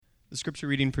The scripture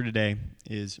reading for today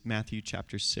is Matthew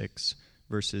chapter 6,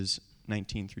 verses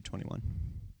 19 through 21.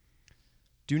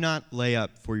 Do not lay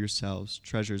up for yourselves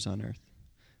treasures on earth,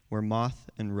 where moth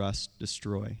and rust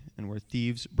destroy, and where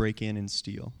thieves break in and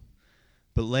steal.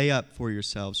 But lay up for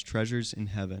yourselves treasures in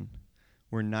heaven,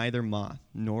 where neither moth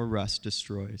nor rust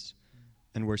destroys,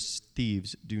 and where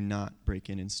thieves do not break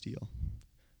in and steal.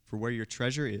 For where your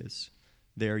treasure is,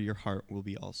 there your heart will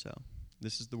be also.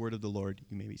 This is the word of the Lord.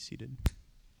 You may be seated.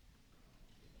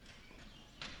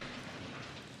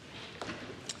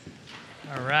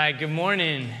 All right, good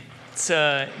morning. It's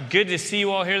good to see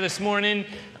you all here this morning.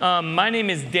 My name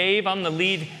is Dave. I'm the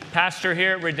lead pastor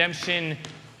here at Redemption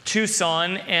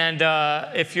Tucson. And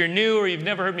if you're new or you've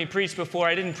never heard me preach before,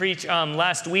 I didn't preach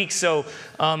last week. So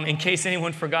in case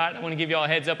anyone forgot, I want to give you all a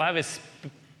heads up. I have a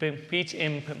speech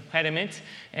impediment,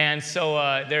 and so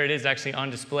there it is actually on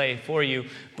display for you.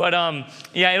 But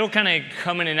yeah, it'll kind of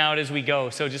come in and out as we go,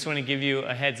 so just want to give you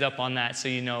a heads up on that so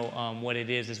you know what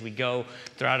it is as we go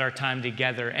throughout our time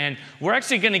together. And we're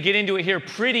actually going to get into it here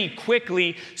pretty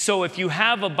quickly, so if you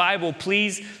have a Bible,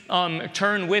 please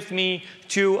turn with me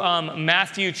to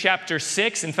Matthew chapter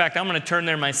 6. In fact, I'm going to turn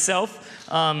there myself.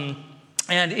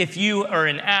 And if you are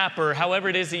an app or however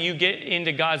it is that you get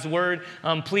into God's Word,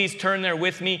 please turn there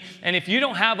with me. And if you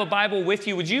don't have a Bible with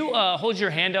you, would you hold your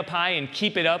hand up high and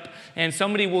keep it up? And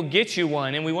somebody will get you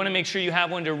one. And we want to make sure you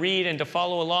have one to read and to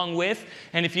follow along with.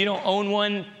 And if you don't own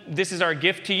one, this is our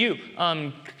gift to you.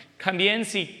 También,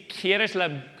 si quieres la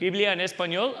Biblia en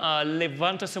español,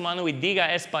 levanta su mano y diga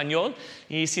español.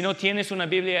 Y si no tienes una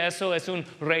Biblia, eso es un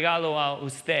regalo a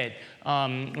usted.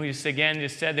 We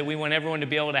just said that we want everyone to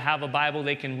be able to have a Bible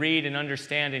they can read and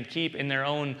understand and keep in their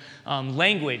own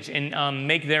language and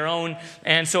make their own.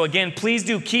 And so again, please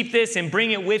do keep this and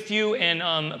bring it with you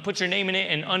and put your name in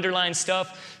it and underline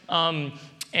stuff.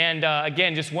 And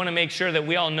again, just want to make sure that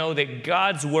we all know that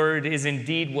God's Word is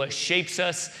indeed what shapes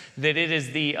us, that it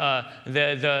is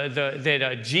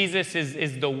that Jesus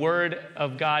is the Word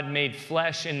of God made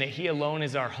flesh, and that He alone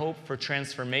is our hope for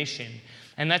transformation.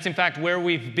 And that's in fact where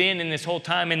we've been in this whole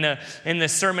time in the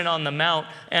Sermon on the Mount.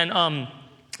 And I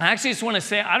actually just want to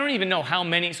say, I don't even know how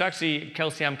many. So actually,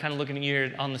 Kelsey, I'm kind of looking at you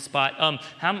here on the spot.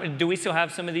 Do we still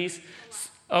have some of these?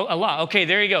 Oh, a lot. Okay,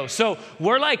 there you go. So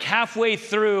we're like halfway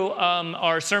through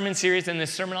our sermon series in the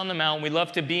Sermon on the Mount. We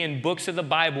love to be in books of the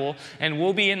Bible, and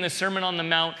we'll be in the Sermon on the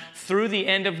Mount through the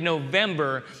end of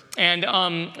November. And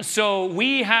so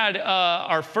we had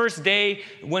our first day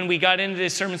when we got into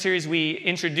this sermon series, we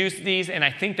introduced these, and I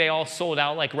think they all sold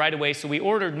out like right away. So we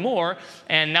ordered more,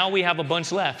 and now we have a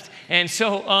bunch left. And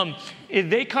so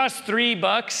they cost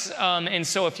 $3, and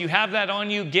so if you have that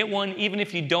on you, get one. Even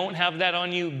if you don't have that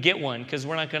on you, get one, because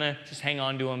we're not going to just hang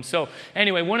on to them. So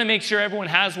anyway, want to make sure everyone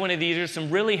has one of these. There's some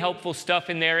really helpful stuff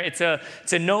in there. It's a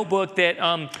notebook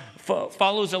that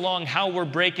follows along how we're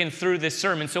breaking through this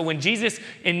sermon. So when Jesus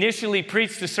initially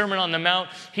preached the Sermon on the Mount,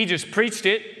 He just preached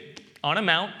it on a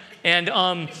mount.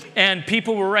 And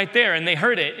people were right there, and they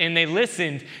heard it, and they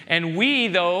listened. And we,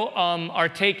 though, are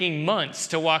taking months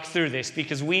to walk through this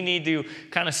because we need to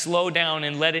kind of slow down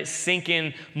and let it sink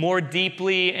in more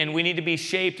deeply, and we need to be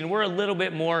shaped. And we're a little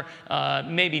bit more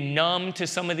maybe numb to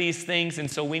some of these things, and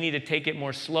so we need to take it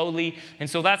more slowly. And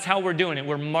so that's how we're doing it.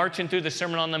 We're marching through the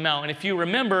Sermon on the Mount. And if you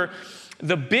remember,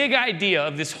 the big idea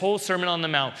of this whole Sermon on the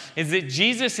Mount is that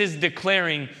Jesus is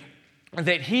declaring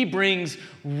that He brings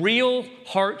real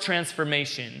heart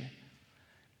transformation,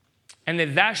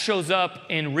 and that shows up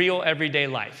in real everyday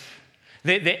life.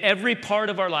 That every part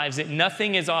of our lives, that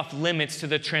nothing is off limits to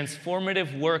the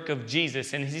transformative work of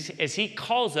Jesus. And as He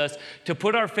calls us to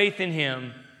put our faith in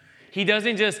Him, He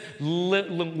doesn't just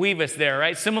leave us there,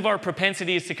 right? Some of our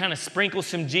propensity is to kind of sprinkle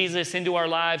some Jesus into our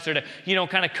lives, or to,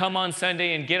 kind of come on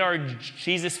Sunday and get our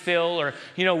Jesus fill, or,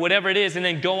 whatever it is, and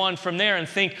then go on from there and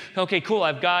think, okay, cool,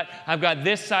 I've got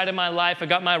this side of my life, I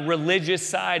got my religious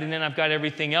side, and then I've got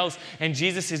everything else. And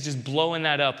Jesus is just blowing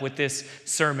that up with this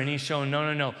sermon. He's showing,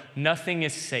 no, nothing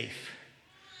is safe.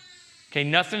 Okay,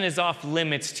 nothing is off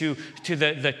limits to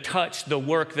the touch, the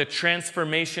work, the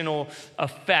transformational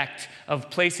effect of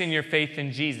placing your faith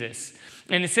in Jesus.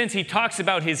 In a sense, He talks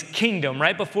about His kingdom.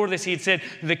 Right before this, He had said,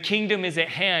 the kingdom is at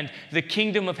hand. The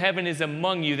kingdom of heaven is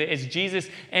among you. That as Jesus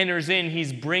enters in,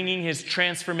 He's bringing His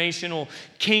transformational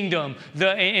kingdom.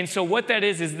 And so what that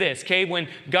is this, okay? When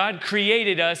God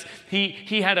created us,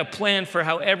 He had a plan for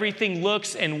how everything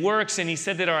looks and works, and He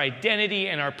said that our identity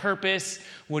and our purpose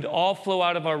would all flow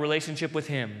out of our relationship with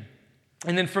Him.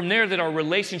 And then from there, that our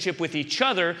relationship with each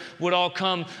other would all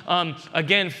come,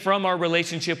 again, from our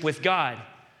relationship with God.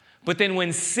 But then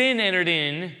when sin entered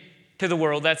in to the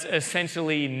world. That's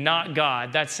essentially not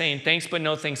God. That's saying thanks but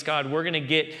no thanks, God. We're going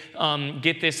to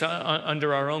get this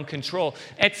under our own control.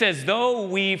 It's as though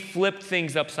we flipped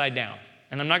things upside down.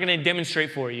 And I'm not going to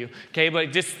demonstrate for you, okay?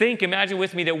 But just imagine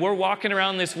with me that we're walking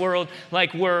around this world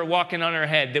like we're walking on our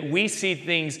head, that we see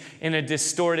things in a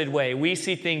distorted way. We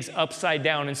see things upside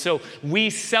down. And so we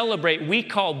celebrate, we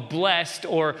call blessed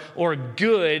or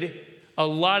good a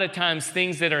lot of times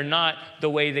things that are not the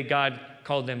way that God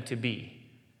called them to be.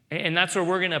 And that's where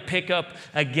we're going to pick up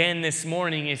again this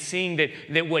morning, is seeing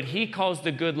that what he calls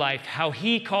the good life, how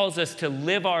he calls us to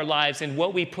live our lives and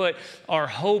what we put our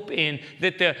hope in,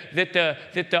 that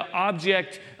the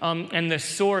object and the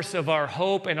source of our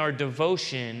hope and our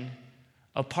devotion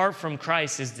apart from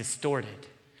Christ is distorted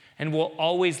and will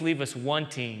always leave us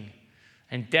wanting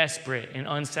and desperate and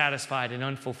unsatisfied and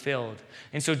unfulfilled.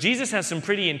 And so Jesus has some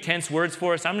pretty intense words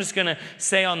for us. I'm just going to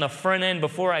say on the front end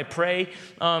before I pray,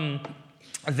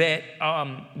 that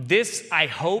this, I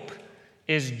hope,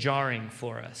 is jarring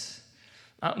for us.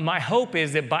 My hope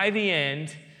is that by the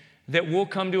end, that we'll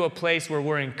come to a place where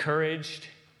we're encouraged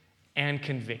and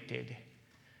convicted.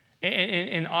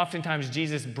 And oftentimes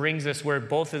Jesus brings us where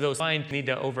both of those need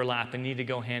to overlap and need to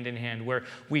go hand in hand, where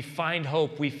we find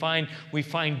hope, we find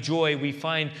joy, we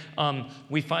find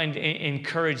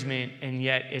encouragement, and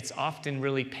yet it's often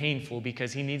really painful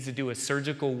because he needs to do a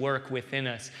surgical work within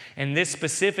us. And this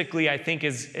specifically, I think,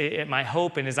 is my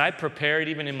hope, and as I prepare it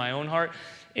even in my own heart,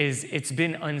 is it's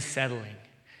been unsettling.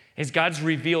 Is God's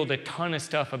revealed a ton of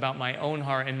stuff about my own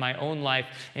heart and my own life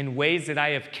in ways that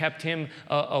I have kept him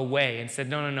away and said,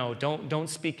 no, don't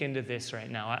speak into this right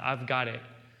now. I've got it.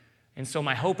 And so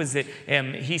my hope is that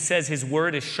he says his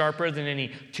word is sharper than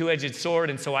any two-edged sword,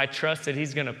 and so I trust that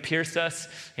he's going to pierce us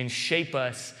and shape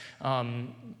us,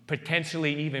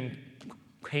 potentially even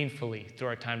painfully through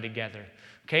our time together.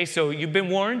 Okay, so you've been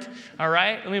warned, all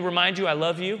right? Let me remind you, I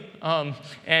love you.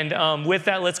 And with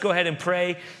that, let's go ahead and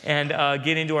pray and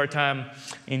get into our time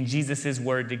in Jesus'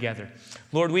 word together.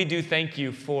 Lord, we do thank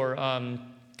you for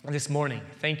this morning.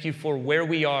 Thank you for where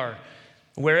we are,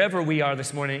 wherever we are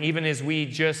this morning, even as we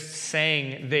just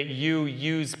sang that you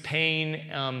use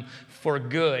pain for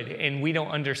good, and we don't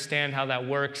understand how that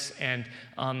works. And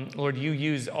Lord, you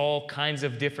use all kinds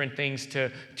of different things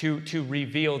to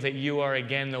reveal that you are,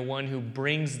 again, the one who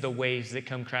brings the waves that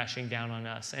come crashing down on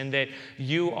us, and that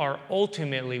you are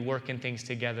ultimately working things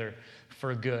together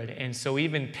for good. And so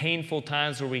even painful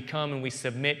times where we come and we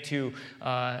submit to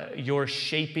your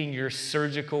shaping, your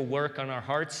surgical work on our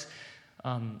hearts,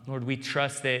 Lord, we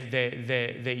trust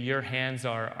that your hands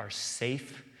are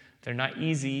safe. They're not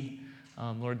easy.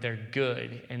 Lord, they're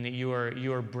good, and that you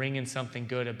are bringing something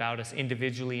good about us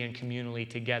individually and communally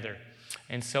together.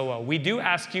 And so we do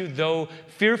ask you, though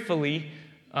fearfully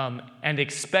and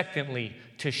expectantly,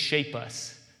 to shape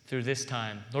us through this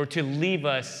time. Lord, to leave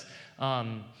us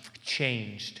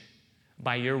changed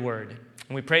by your word.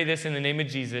 And we pray this in the name of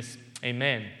Jesus.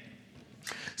 Amen.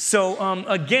 So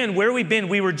again, where we've been,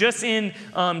 we were just in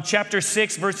chapter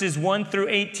 6, verses 1 through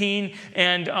 18,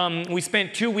 and we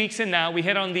spent 2 weeks in that. We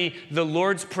hit on the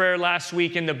Lord's Prayer last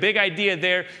week, and the big idea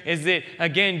there is that,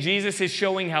 again, Jesus is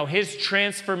showing how his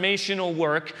transformational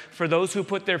work for those who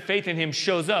put their faith in him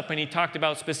shows up, and he talked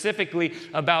about specifically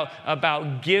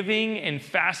about giving and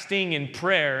fasting and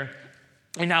prayer,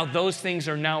 and how those things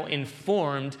are now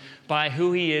informed by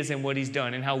who he is and what he's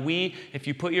done. And how we, if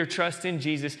you put your trust in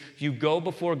Jesus, you go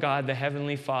before God, the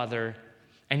Heavenly Father,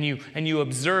 and you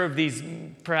observe these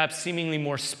perhaps seemingly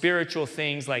more spiritual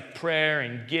things like prayer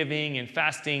and giving and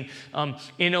fasting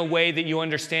in a way that you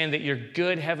understand that your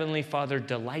good Heavenly Father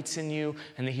delights in you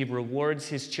and that he rewards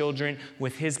his children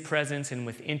with his presence and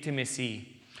with intimacy.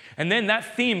 And then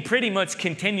that theme pretty much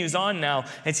continues on now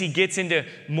as he gets into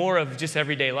more of just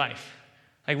everyday life.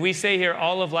 Like we say here,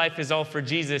 all of life is all for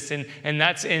Jesus,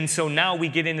 and so now we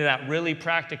get into that really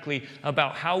practically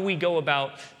about how we go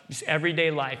about just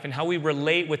everyday life and how we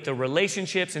relate with the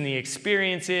relationships and the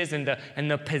experiences and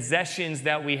the possessions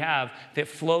that we have that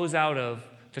flows out of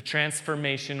the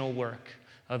transformational work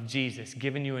of Jesus,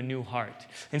 giving you a new heart.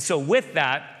 And so with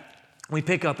that, we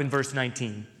pick up in verse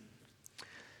 19.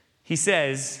 He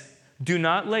says, "Do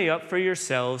not lay up for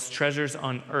yourselves treasures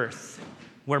on earth,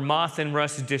 where moth and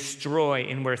rust destroy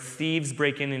and where thieves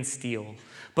break in and steal.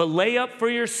 But lay up for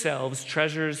yourselves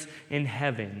treasures in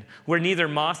heaven, where neither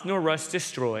moth nor rust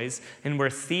destroys and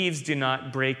where thieves do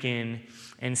not break in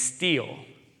and steal."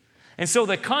 And so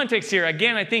the context here,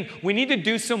 again, I think we need to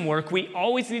do some work. We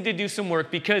always need to do some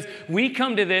work because we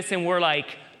come to this and we're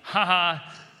like, haha,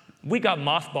 We got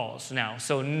mothballs now,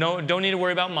 so no, don't need to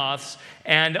worry about moths.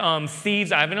 And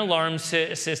thieves, I have an alarm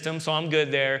system, so I'm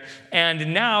good there.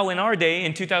 And now in our day,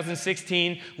 in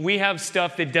 2016, we have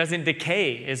stuff that doesn't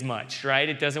decay as much, right?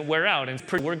 It doesn't wear out, and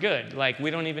we're good. Like, we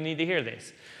don't even need to hear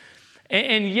this.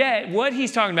 And yet, what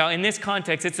he's talking about in this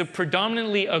context, it's a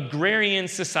predominantly agrarian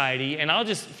society. And I'll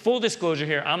just, full disclosure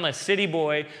here, I'm a city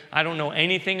boy. I don't know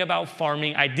anything about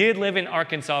farming. I did live in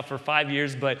Arkansas for 5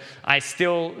 years, but I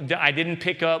didn't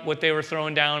pick up what they were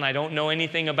throwing down. I don't know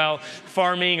anything about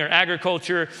farming or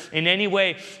agriculture in any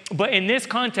way. But in this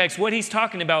context, what he's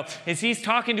talking about is he's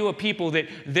talking to a people that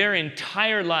their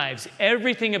entire lives,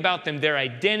 everything about them, their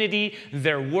identity,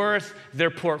 their worth,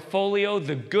 their portfolio,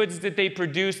 the goods that they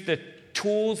produce, the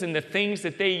tools and the things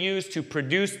that they use to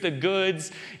produce the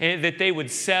goods that they would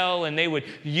sell and they would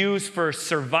use for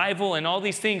survival, and all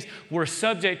these things were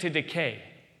subject to decay.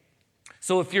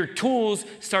 So if your tools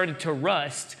started to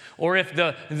rust, or if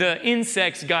the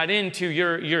insects got into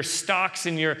your stocks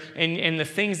and the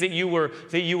things that you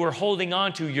were holding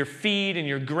on to, your feed and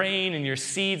your grain and your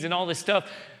seeds and all this stuff,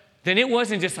 then it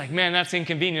wasn't just like, man, that's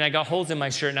inconvenient. I got holes in my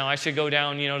shirt now. I should go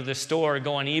down, to the store or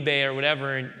go on eBay or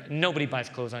whatever. And nobody buys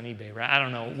clothes on eBay, right? I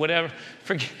don't know, whatever.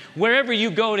 Wherever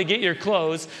you go to get your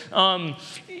clothes,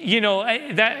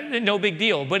 that no big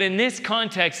deal. But in this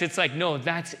context, it's like, no,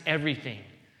 that's everything.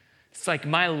 It's like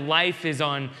my life is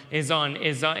a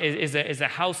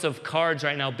house of cards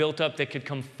right now built up that could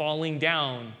come falling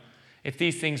down if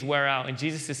these things wear out. And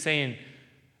Jesus is saying,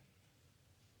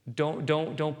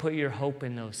 Don't put your hope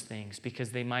in those things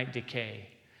because they might decay.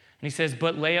 And he says,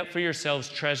 but lay up for yourselves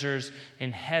treasures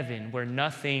in heaven where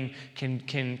nothing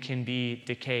can be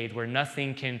decayed, where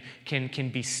nothing can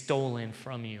be stolen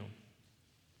from you.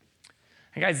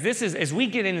 And guys, as we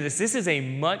get into this is a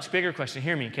much bigger question.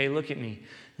 Hear me, okay? Look at me.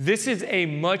 This is a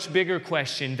much bigger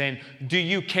question than, do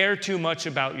you care too much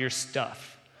about your stuff?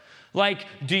 Like,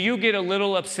 do you get a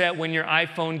little upset when your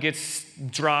iPhone gets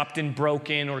dropped and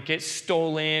broken or gets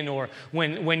stolen, or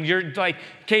when you're like,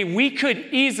 okay, we could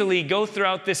easily go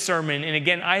throughout this sermon. And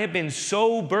again, I have been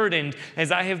so burdened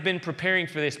as I have been preparing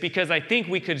for this, because I think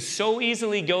we could so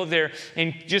easily go there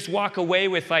and just walk away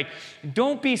with like,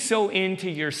 don't be so into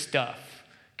your stuff.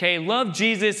 Okay, love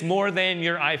Jesus more than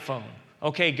your iPhone.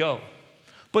 Okay, go.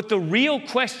 But the real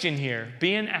question here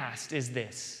being asked is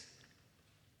this: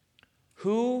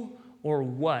 who or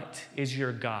what is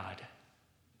your God?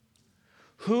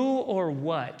 Who or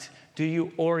what do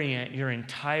you orient your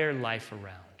entire life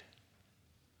around?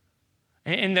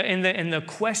 And the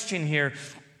question here,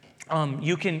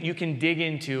 you can dig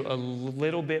into a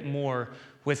little bit more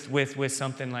with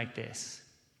something like this.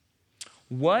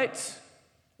 What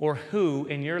or who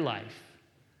in your life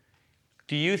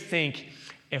do you think,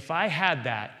 if I had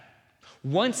that,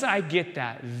 once I get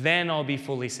that, then I'll be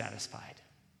fully satisfied?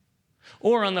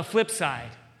 Or on the flip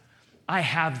side, I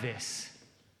have this,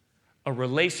 a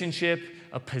relationship,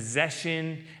 a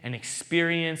possession, an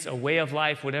experience, a way of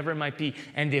life, whatever it might be,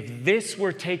 and if this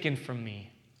were taken from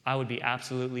me, I would be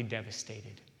absolutely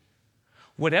devastated.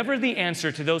 Whatever the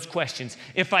answer to those questions,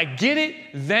 if I get it,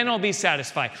 then I'll be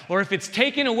satisfied. Or if it's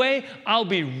taken away, I'll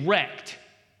be wrecked.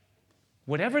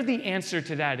 Whatever the answer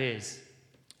to that is,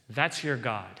 that's your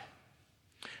God.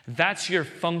 That's your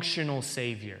functional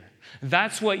Savior.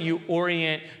 That's what you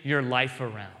orient your life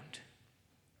around.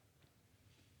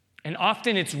 And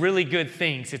often it's really good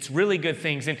things. It's really good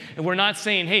things. And we're not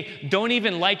saying, hey, don't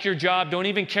even like your job. Don't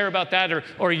even care about that.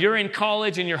 Or you're in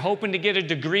college and you're hoping to get a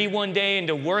degree one day and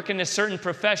to work in a certain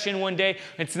profession one day.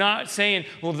 It's not saying,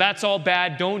 well, that's all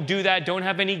bad. Don't do that. Don't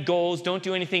have any goals. Don't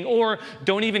do anything. Or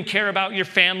don't even care about your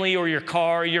family or your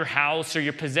car or your house or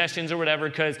your possessions or whatever,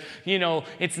 because,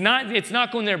 it's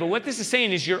not going there. But what this is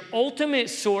saying is your ultimate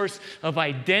source of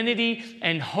identity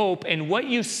and hope and what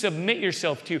you submit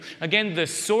yourself to. Again, the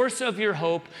source of your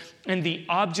hope and the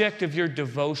object of your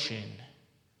devotion.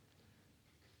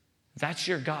 That's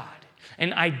your God.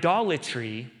 And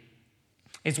idolatry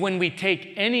is when we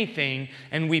take anything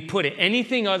and we put it,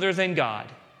 anything other than God,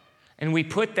 and we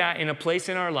put that in a place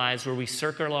in our lives where we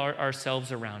circle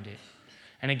ourselves around it.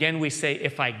 And again, we say,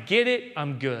 if I get it,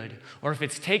 I'm good. Or if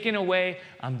it's taken away,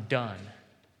 I'm done.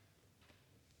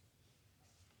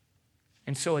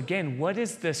 And so again, what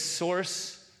is the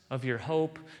source of your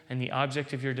hope and the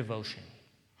object of your devotion?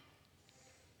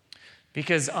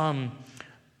 Because I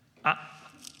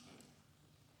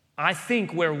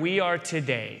think where we are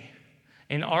today,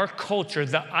 in our culture,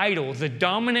 the idol, the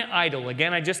dominant idol,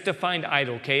 again, I just defined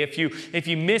idol, okay? If you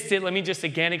missed it, let me just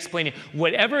again explain it.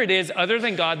 Whatever it is other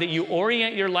than God that you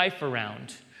orient your life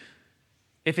around,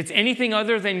 If it's anything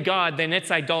other than God, then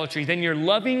it's idolatry. Then your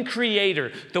loving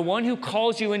creator, the one who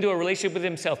calls you into a relationship with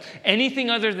himself, anything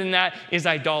other than that is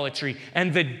idolatry.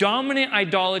 And the dominant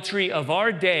idolatry of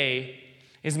our day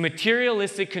is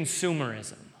materialistic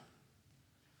consumerism.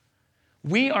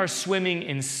 We are swimming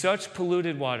in such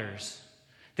polluted waters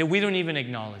that we don't even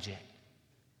acknowledge it.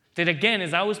 That again,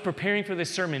 as I was preparing for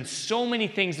this sermon, so many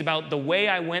things about the way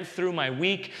I went through my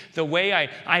week, the way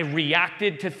I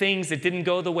reacted to things that didn't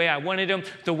go the way I wanted them,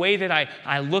 the way that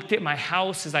I looked at my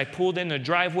house as I pulled in the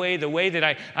driveway, the way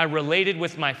that I related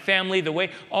with my family, the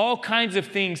way all kinds of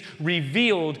things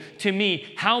revealed to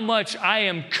me how much I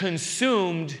am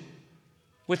consumed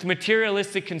with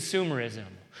materialistic consumerism,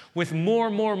 with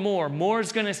more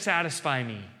is going to satisfy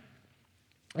me.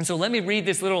 And so let me read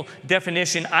this little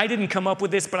definition. I didn't come up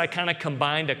with this, but I kind of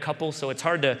combined a couple, so it's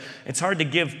hard to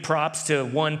give props to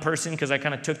one person because I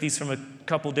kind of took these from a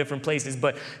couple different places.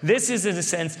 But this is, in a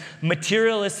sense,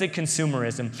 materialistic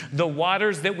consumerism. The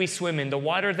waters that we swim in, the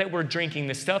water that we're drinking,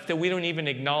 the stuff that we don't even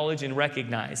acknowledge and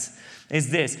recognize is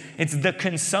this. It's the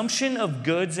consumption of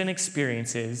goods and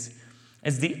experiences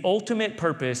as the ultimate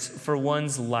purpose for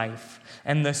one's life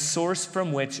and the source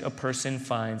from which a person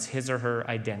finds his or her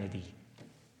identity.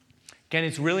 Again,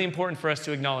 it's really important for us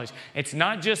to acknowledge it's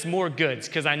not just more goods,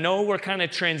 because I know we're kind of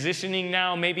transitioning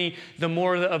now, maybe the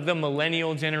more of the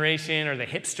millennial generation or the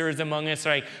hipsters among us,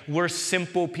 right? We're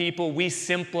simple people. We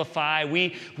simplify.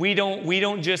 We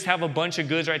don't just have a bunch of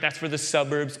goods, right? That's for the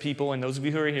suburbs people, and those of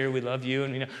you who are here, we love you,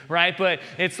 and right? But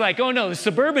it's like, oh no, the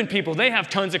suburban people, they have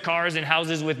tons of cars and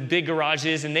houses with big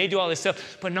garages, and they do all this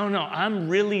stuff. But no, I'm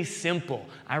really simple.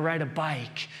 I ride a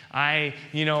bike. I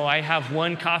have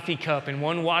one coffee cup and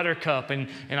one water cup, and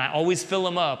I always fill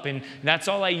them up, and that's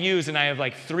all I use, and I have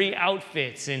like 3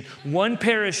 outfits and 1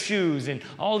 pair of shoes and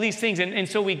all these things, and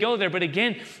so we go there. But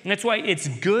again, that's why it's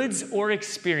goods or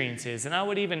experiences, and I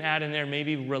would even add in there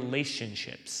maybe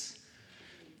relationships.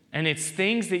 And it's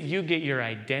things that you get your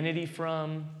identity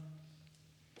from,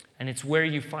 and it's where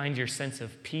you find your sense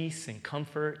of peace and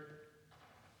comfort.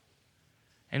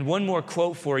 And one more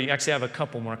quote for you. Actually, I have a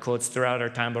couple more quotes throughout our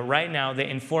time, but right now that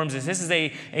informs us. This is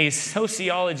a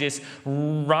sociologist,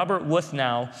 Robert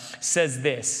Wuthnow, says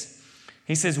this.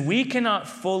 He says, "We cannot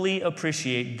fully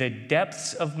appreciate the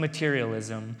depths of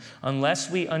materialism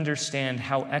unless we understand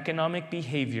how economic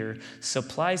behavior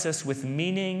supplies us with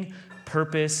meaning,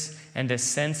 purpose, and a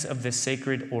sense of the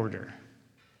sacred order."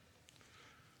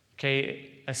 Okay,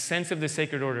 a sense of the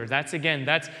sacred order.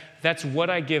 That's what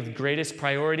I give greatest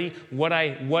priority, what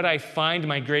I find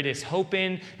my greatest hope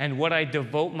in, and what I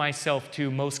devote myself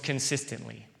to most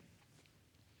consistently.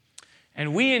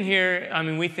 And we in here,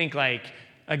 we think like,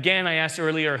 again, I asked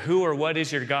earlier, who or what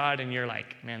is your God? And you're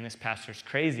like, man, this pastor's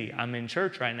crazy. I'm in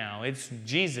church right now. It's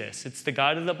Jesus. It's the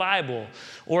God of the Bible.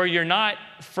 Or you're not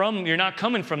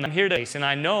coming from that here today. And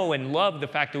I know and love the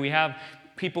fact that we have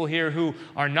people here who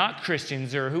are not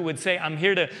Christians or who would say, I'm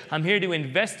here to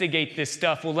investigate this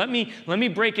stuff. Well, let me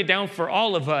break it down for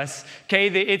all of us. Okay,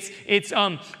 it's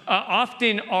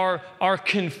often our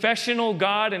confessional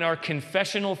God and our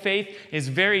confessional faith is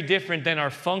very different than our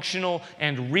functional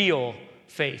and real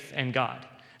faith and God.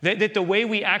 That the way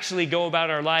we actually go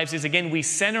about our lives is, again, we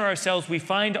center ourselves, we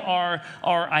find our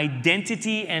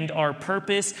identity and our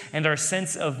purpose and our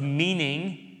sense of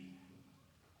meaning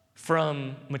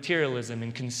from materialism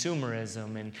and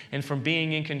consumerism and from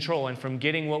being in control and from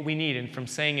getting what we need and from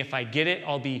saying, if I get it,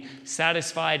 I'll be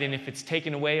satisfied, and if it's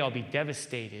taken away, I'll be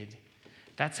devastated.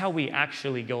 That's how we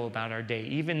actually go about our day.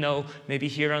 Even though maybe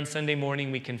here on Sunday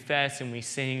morning we confess and we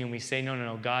sing and we say,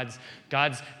 no, God's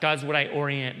what I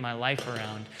orient my life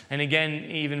around. And again,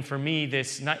 even for me,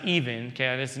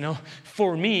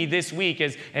 for me this week,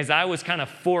 as I was kind of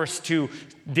forced to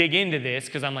dig into this,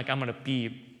 because I'm like, I'm going to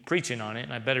be preaching on it,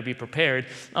 and I better be prepared.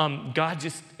 God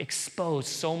just exposed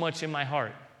so much in my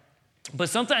heart. But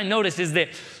something I noticed is that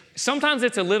sometimes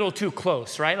it's a little too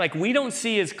close, right? Like we don't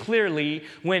see as clearly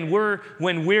when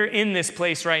we're in this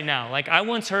place right now. Like I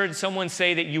once heard someone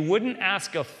say that you wouldn't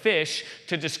ask a fish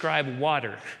to describe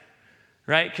water,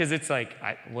 right? Because it's like,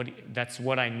 that's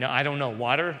what I know. I don't know.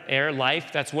 Water, air,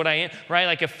 life, that's what I am, right?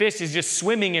 Like a fish is just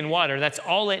swimming in water. That's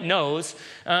all it knows.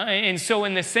 And so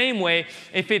in the same way,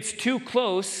 if it's too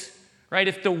close, right,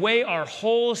 if the way our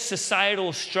whole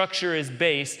societal structure is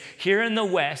based here in the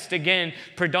West, again,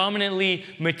 predominantly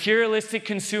materialistic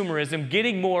consumerism,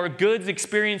 getting more goods,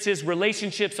 experiences,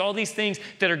 relationships, all these things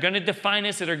that are going to define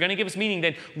us, that are going to give us meaning,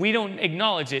 then we don't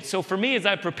acknowledge it. So for me, as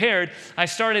I prepared, I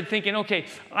started thinking, okay,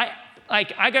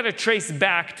 like I got to trace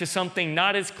back to something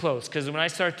not as close, because when I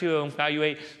start to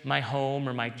evaluate my home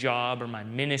or my job or my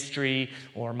ministry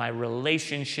or my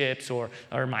relationships or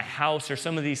my house or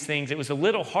some of these things, it was a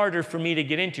little harder for me to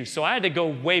get into. So I had to go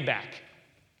way back.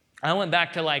 I went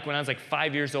back to like when I was like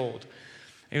 5 years old.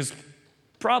 It was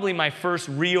probably my first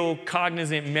real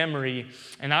cognizant memory.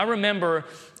 And I remember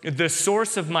the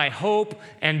source of my hope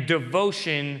and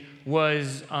devotion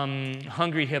was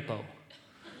Hungry Hippo.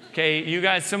 Okay, you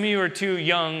guys, some of you are too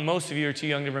young, most of you are too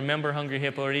young to remember Hungry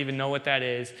Hippo or to even know what that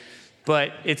is.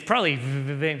 But it's probably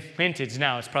vintage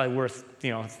now. It's probably worth,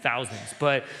 thousands.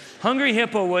 But Hungry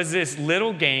Hippo was this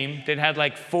little game that had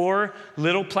like 4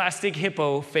 little plastic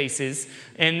hippo faces.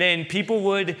 And then people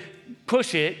would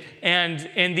push it, and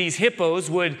these hippos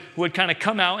would kind of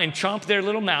come out and chomp their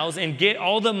little mouths and get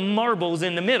all the marbles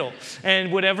in the middle.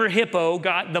 And whatever hippo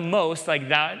got the most, like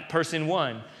that person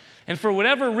won. And for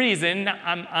whatever reason,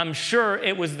 I'm sure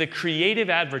it was the creative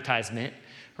advertisement,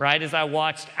 right? As I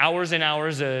watched hours and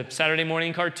hours of Saturday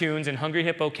morning cartoons, and Hungry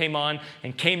Hippo came on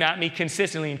and came at me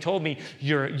consistently and told me,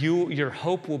 your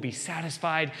hope will be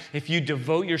satisfied if you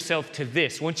devote yourself to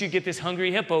this. Once you get this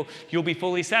Hungry Hippo, you'll be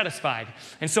fully satisfied.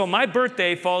 And so my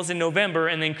birthday falls in November,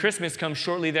 and then Christmas comes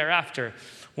shortly thereafter.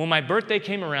 Well, my birthday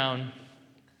came around,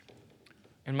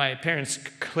 and my parents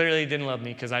clearly didn't love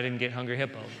me because I didn't get Hungry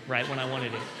Hippo right when I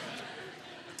wanted it.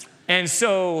 And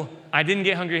so I didn't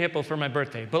get Hungry Hippo for my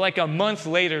birthday. But like a month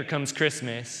later comes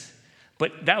Christmas.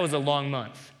 But that was a long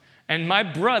month. And my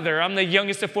brother, I'm the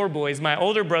youngest of 4 boys, my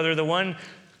older brother, the one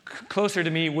closer to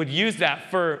me, would use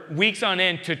that for weeks on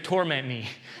end to torment me.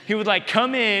 He would like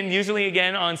come in, usually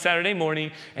again on Saturday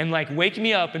morning, and like wake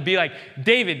me up and be like,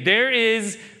 David, there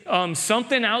is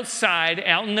something outside,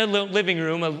 out in the living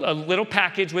room, a little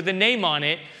package with a name on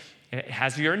it. It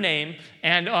has your name,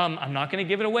 and I'm not going to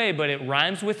give it away, but it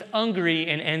rhymes with hungry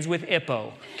and ends with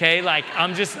Ippo, okay? Like,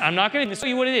 I'm not going to tell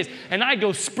you what it is. And I'd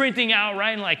go sprinting out,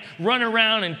 right, and like run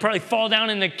around and probably fall down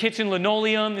in the kitchen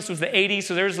linoleum. This was the 80s,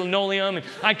 so there's linoleum. And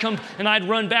I'd come, and I'd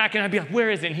run back, and I'd be like,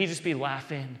 where is it? And he'd just be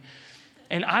laughing.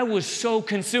 And I was so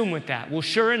consumed with that. Well,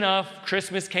 sure enough,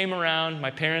 Christmas came around.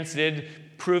 My parents did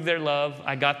prove their love.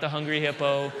 I got the Hungry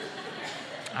Hippo.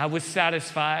 I was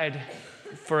satisfied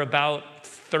for about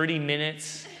 30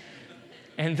 minutes,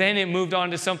 and then it moved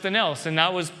on to something else, and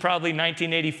that was probably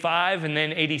 1985, and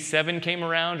then 87 came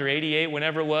around, or 88,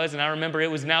 whenever it was, and I remember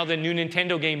it was now the new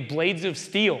Nintendo game, Blades of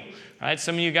Steel, right?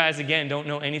 Some of you guys, again, don't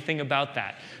know anything about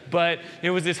that, but it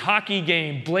was this hockey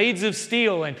game, Blades of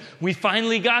Steel, and we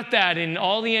finally got that, and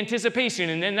all the anticipation,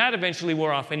 and then that eventually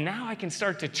wore off, and now I can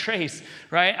start to trace,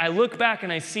 right? I look back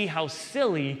and I see how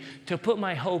silly to put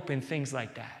my hope in things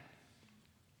like that.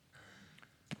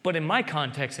 But in my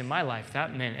context, in my life,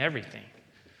 that meant everything.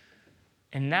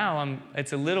 And now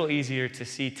it's a little easier to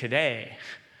see today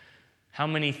how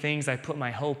many things I put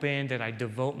my hope in, that I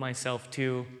devote myself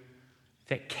to,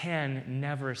 that can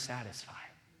never satisfy.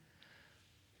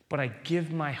 But I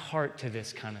give my heart to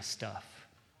this kind of stuff.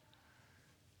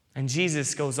 And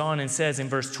Jesus goes on and says in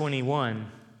verse 21,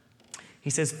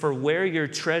 he says, for where your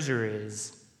treasure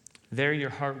is, there your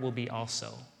heart will be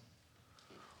also.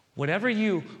 Whatever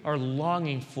you are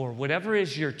longing for, whatever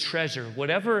is your treasure,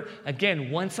 whatever, again,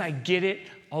 once I get it,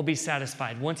 I'll be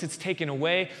satisfied. Once it's taken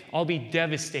away, I'll be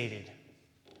devastated.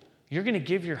 You're going to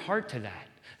give your heart to that.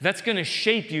 That's going to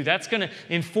shape you. That's going to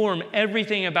inform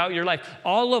everything about your life.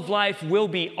 All of life will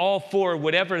be all for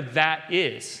whatever that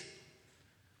is.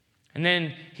 And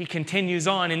then he continues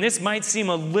on, and this might seem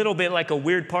a little bit like a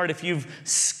weird part if you've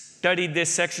studied this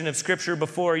section of scripture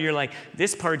before, you're like,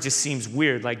 this part just seems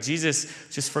weird. Like Jesus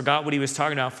just forgot what he was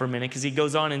talking about for a minute, because he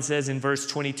goes on and says in verse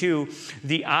 22,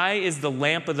 the eye is the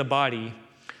lamp of the body.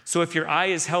 So if your eye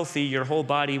is healthy, your whole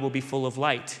body will be full of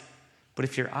light. But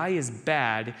if your eye is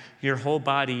bad, your whole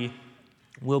body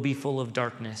will be full of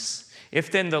darkness. If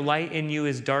then the light in you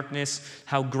is darkness,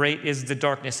 how great is the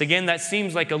darkness? Again, that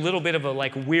seems like a little bit of a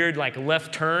weird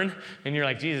left turn, and you're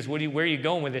like, Jesus, where are you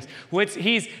going with this?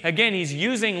 He's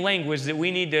using language that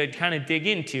we need to kind of dig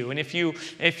into. And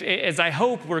as I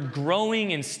hope we're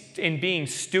growing in being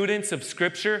students of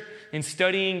Scripture and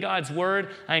studying God's Word,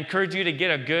 I encourage you to get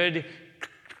a good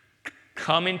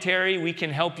commentary. We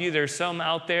can help you. There's some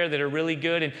out there that are really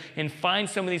good, and find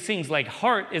some of these things. Like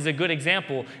heart is a good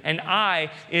example, and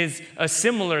eye is a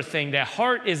similar thing. That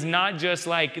heart is not just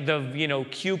like the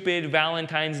Cupid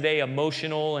Valentine's Day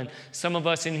emotional, and some of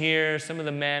us in here, some of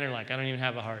the men are like, I don't even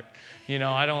have a heart.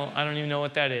 I don't even know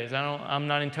what that is. I'm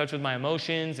not in touch with my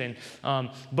emotions,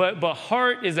 but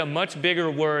heart is a much bigger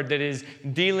word that is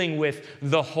dealing with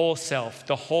the whole self,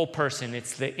 the whole person.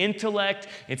 It's the intellect,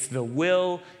 it's the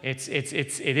will, it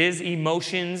is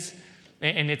emotions,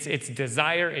 And it's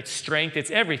desire, it's strength,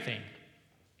 it's everything.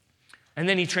 And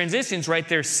then he transitions right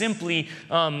there, simply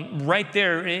right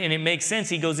there, and it makes sense.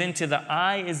 He goes into the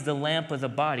eye is the lamp of the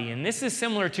body. And this is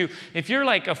similar to, if you're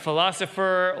like a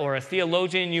philosopher or a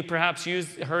theologian, you perhaps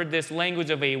heard this language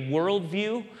of a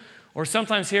worldview. Or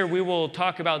sometimes here we will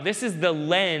talk about this is the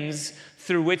lens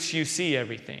through which you see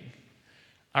everything.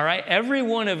 All right? Every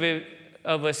one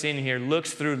of us in here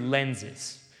looks through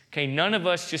lenses. Okay? None of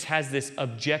us just has this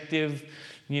objective,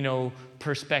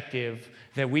 perspective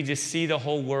that we just see the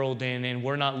whole world in, and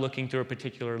we're not looking through a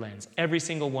particular lens. Every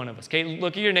single one of us. Okay,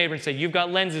 look at your neighbor and say, you've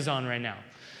got lenses on right now.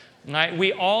 All right?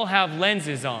 We all have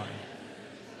lenses on.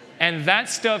 And that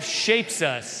stuff shapes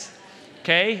us.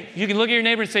 Okay? You can look at your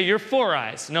neighbor and say, you're four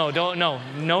eyes. No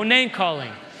name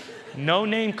calling. No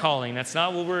name calling. That's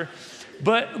not what we're...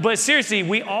 But seriously,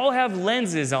 we all have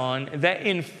lenses on that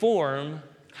inform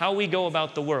how we go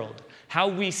about the world, how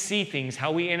we see things,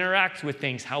 how we interact with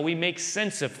things, how we make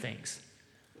sense of things.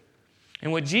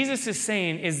 And what Jesus is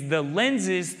saying is the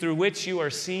lenses through which you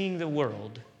are seeing the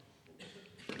world,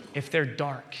 if they're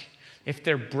dark, if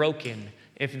they're broken,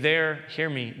 if they're, hear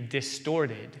me,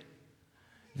 distorted,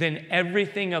 then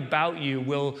everything about you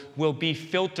will be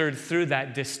filtered through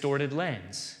that distorted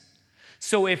lens.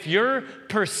 So if your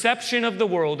perception of the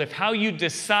world, if how you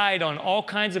decide on all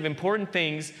kinds of important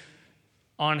things,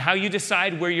 on how you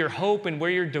decide where your hope and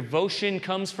where your devotion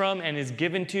comes from and is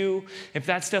given to, if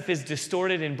that stuff is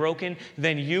distorted and broken,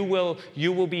 then you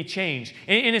will be changed.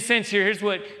 In a sense here, here's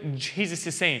what Jesus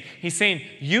is saying. He's saying,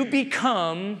 you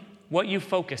become what you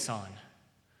focus on.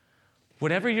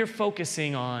 Whatever you're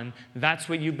focusing on, that's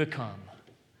what you become.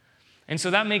 And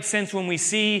so that makes sense when we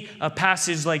see a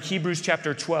passage like Hebrews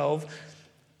chapter 12.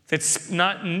 It's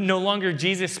no longer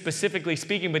Jesus specifically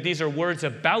speaking, but these are words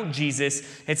about Jesus.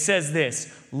 It says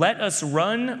this, let us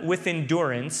run with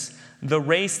endurance the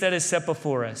race that is set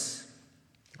before us,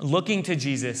 looking to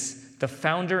Jesus, the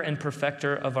founder and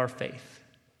perfecter of our faith.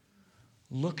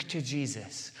 Look to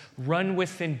Jesus. Run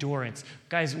with endurance.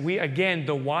 Guys,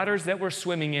 the waters that we're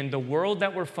swimming in, the world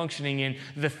that we're functioning in,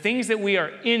 the things that we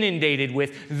are inundated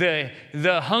with,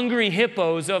 the hungry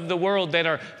hippos of the world that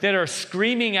are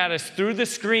screaming at us through the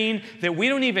screen that we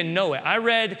don't even know it. I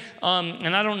read,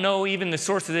 and I don't know even the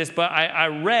source of this, but I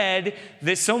read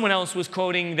that someone else was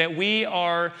quoting that we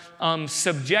are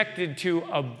subjected to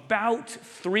about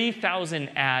 3,000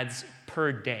 ads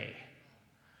per day.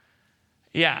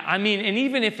 Yeah, I mean, and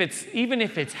even if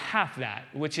it's half that,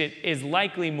 which it is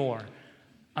likely more,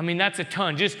 I mean, that's a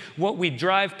ton. Just what we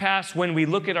drive past, when we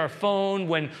look at our phone,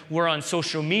 when we're on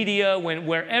social media,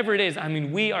 wherever it is, I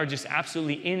mean, we are just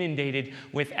absolutely inundated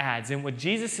with ads. And what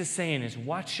Jesus is saying is,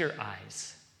 watch your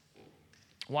eyes.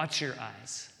 Watch your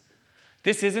eyes.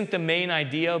 This isn't the main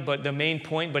idea, but the main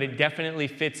point, but it definitely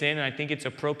fits in, and I think it's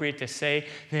appropriate to say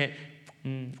that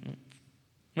men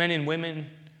and women,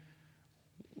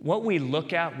 what we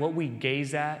look at, what we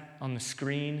gaze at on the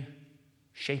screen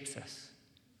shapes us,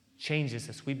 changes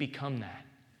us. We become that.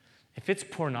 If it's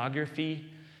pornography,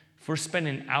 if we're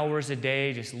spending hours a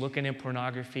day just looking at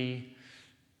pornography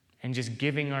and just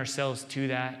giving ourselves to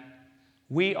that,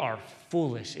 we are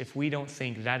foolish if we don't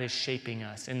think that is shaping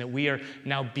us and that we are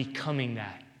now becoming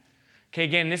that. Okay,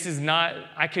 again, this is not,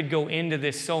 I could go into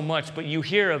this so much, but you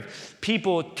hear of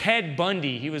people, Ted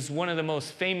Bundy, he was one of the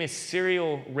most famous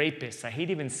serial rapists. I hate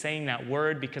even saying that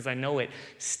word because I know it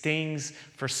stings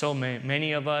for so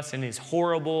many of us and is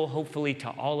horrible, hopefully,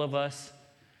 to all of us.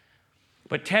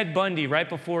 But Ted Bundy, right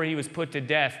before he was put to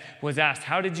death, was asked,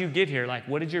 how did you get here? Like,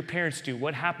 what did your parents do?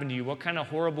 What happened to you? What kind of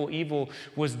horrible evil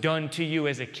was done to you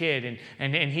as a kid?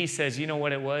 And he says, you know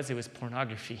what it was? It was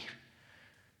pornography.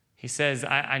 He says,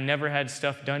 I never had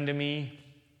stuff done to me,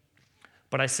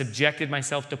 but I subjected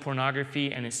myself to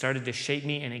pornography and it started to shape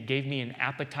me and it gave me an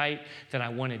appetite that I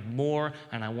wanted more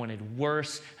and I wanted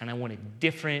worse and I wanted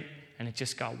different, and it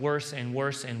just got worse and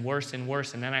worse and worse and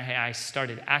worse. And then I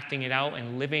started acting it out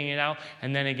and living it out,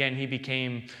 and then again he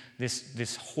became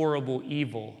this horrible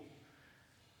evil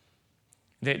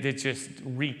that just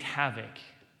wreaked havoc.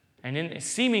 And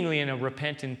seemingly in a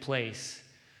repentant place,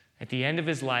 at the end of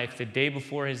his life, the day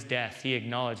before his death, he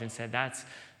acknowledged and said, that's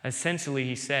essentially,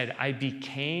 he said, I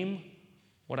became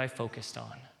what I focused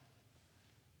on.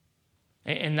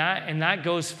 And that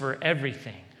goes for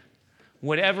everything.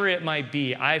 Whatever it might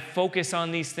be, I focus on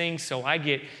these things, so I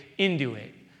get into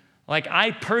it. Like,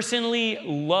 I personally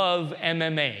love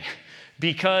MMA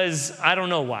because I don't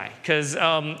know why. Because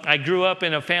I grew up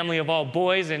in a family of all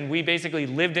boys, and we basically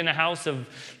lived in a house of,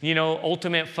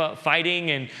 ultimate fighting.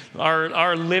 And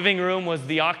our living room was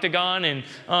the octagon,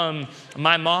 and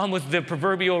my mom was the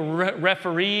proverbial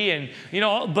referee. And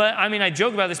but I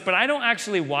joke about this, but I don't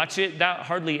actually watch it that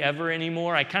hardly ever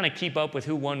anymore. I kind of keep up with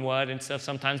who won what and stuff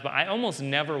sometimes, but I almost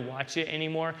never watch it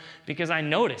anymore because I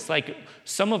notice like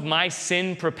some of my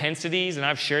sin propensities, and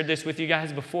I've shared this with you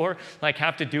guys before, like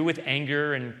have to do with anger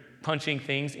and punching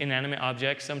things, inanimate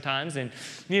objects sometimes, and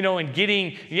and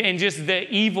getting, and just the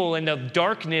evil and the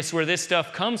darkness where this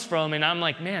stuff comes from. And I'm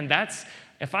like, man,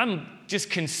 if I'm just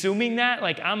consuming that,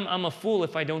 like I'm a fool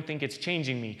if I don't think it's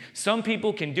changing me. Some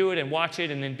people can do it and watch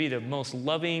it and then be the most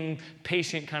loving,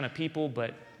 patient kind of people,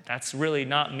 but that's really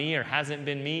not me or hasn't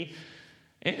been me.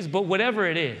 But whatever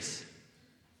it is,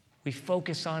 we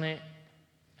focus on it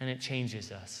and it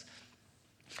changes us.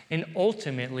 And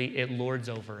ultimately, it lords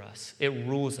over us. It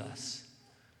rules us.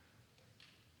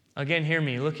 Again, hear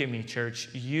me. Look at me, church.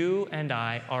 You and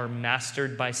I are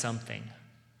mastered by something.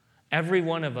 Every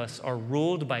one of us are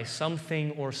ruled by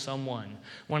something or someone.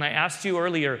 When I asked you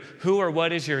earlier, who or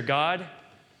what is your God?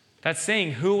 That's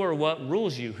saying who or what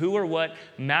rules you, who or what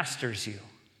masters you.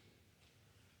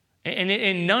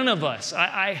 And none of us,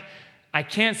 I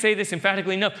can't say this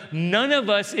emphatically enough, none of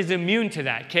us is immune to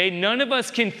that, okay? None of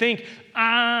us can think,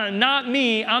 not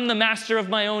me, I'm the master of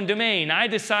my own domain. I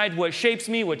decide what shapes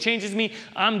me, what changes me,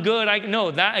 I'm good.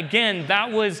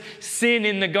 That was sin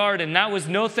in the garden. That was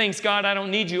no thanks, God, I don't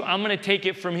need you. I'm going to take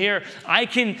it from here. I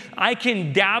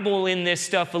can dabble in this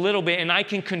stuff a little bit, and I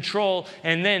can control,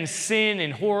 and then sin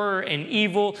and horror and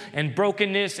evil and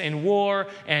brokenness and war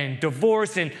and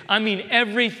divorce and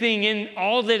everything in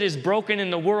all that is broken in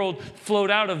the world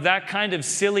flowed out of that kind of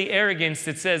silly arrogance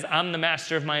that says, I'm the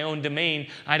master of my own domain.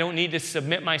 I don't need to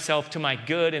submit myself to my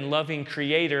good and loving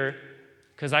Creator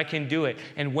because I can do it.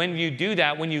 And when you do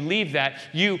that, when you leave that,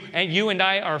 you and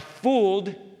I are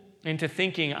fooled into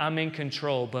thinking I'm in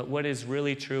control. But what is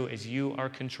really true is you are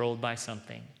controlled by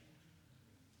something.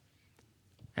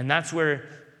 And that's where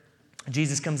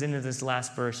Jesus comes into this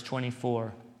last verse,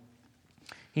 24.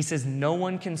 He says, no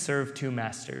one can serve two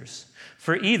masters,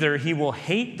 for either he will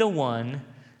hate the one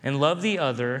and love the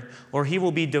other, or he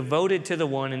will be devoted to the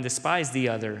one and despise the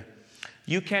other.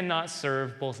 You cannot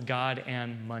serve both God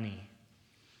and money.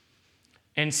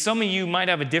 And some of you might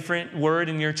have a different word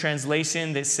in your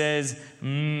translation that says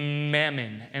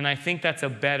mammon. And I think that's a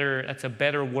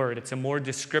better word. It's a more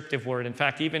descriptive word. In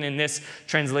fact, even in this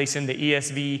translation, the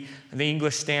ESV, the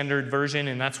English Standard Version,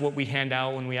 and that's what we hand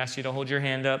out when we ask you to hold your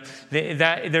hand up,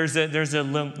 there's a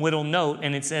little note,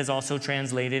 and it says also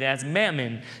translated as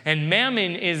mammon. And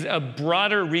mammon is a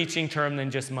broader reaching term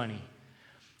than just money.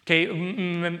 Okay,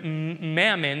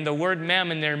 mammon, the word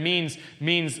mammon there means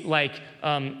like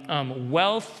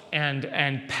wealth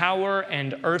and power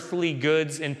and earthly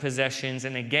goods and possessions.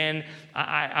 And again,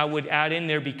 I would add in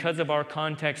there, because of our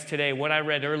context today, what I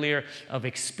read earlier of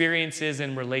experiences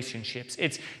and relationships.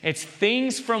 It's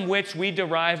things from which we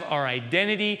derive our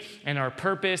identity and our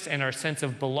purpose and our sense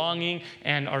of belonging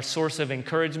and our source of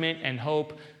encouragement and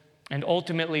hope, and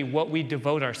ultimately what we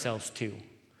devote ourselves to.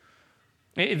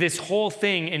 This whole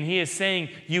thing, and he is saying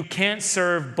you can't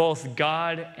serve both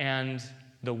God and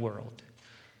the world.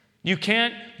 You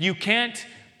can't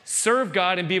serve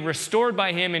God and be restored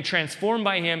by him and transformed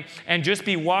by him and just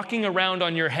be walking around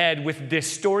on your head with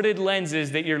distorted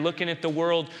lenses that you're looking at the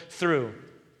world through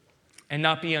and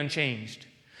not be unchanged.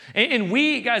 And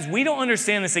we don't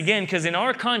understand this, again, because in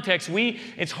our context,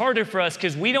 it's harder for us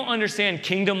because we don't understand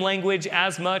kingdom language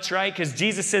as much, right? Because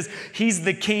Jesus says he's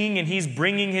the king and he's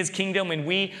bringing his kingdom, and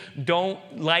we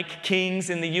don't like kings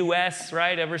in the U.S.,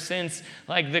 right? Ever since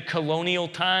like the colonial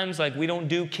times, like we don't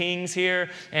do kings here,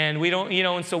 and we don't,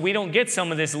 and so we don't get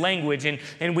some of this language,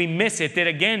 and we miss it. That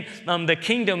again, the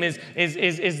kingdom is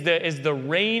the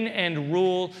reign and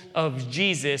rule of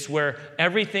Jesus, where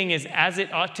everything is as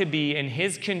it ought to be, and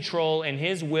his control and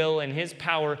his will and his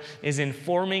power is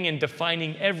informing and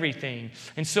defining everything.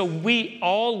 And so we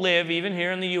all live, even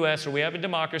here in the U.S., where we have a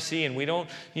democracy and we don't,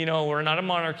 we're not a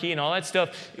monarchy and all that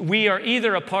stuff. We are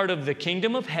either a part of the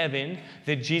kingdom of heaven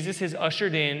that Jesus has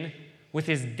ushered in with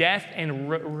his death and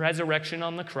resurrection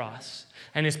on the cross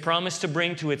and his promise to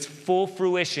bring to its full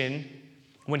fruition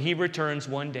when he returns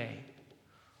one day,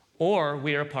 or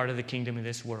we are a part of the kingdom of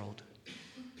this world.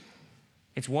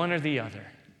 It's one or the other.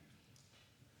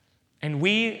 And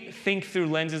we think through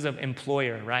lenses of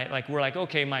employer, right? Like we're like,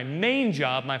 okay, my main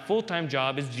job, my full-time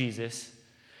job is Jesus.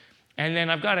 And then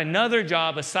I've got another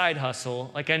job, a side hustle,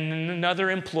 like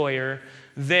another employer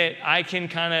that I can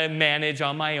kind of manage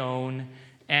on my own.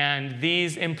 and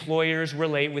these employers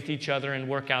relate with each other and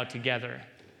work out together.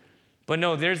 But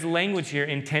no, there's language here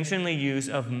intentionally used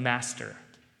of master.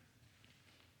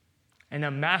 And a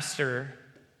master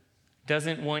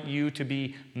doesn't want you to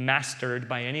be mastered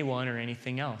by anyone or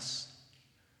anything else,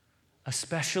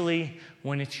 especially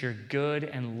when it's your good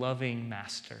and loving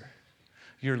master,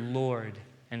 your Lord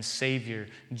and Savior,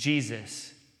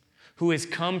 Jesus, who has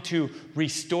come to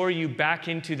restore you back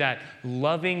into that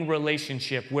loving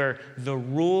relationship where the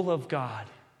rule of God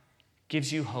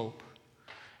gives you hope.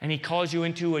 And he calls you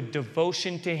into a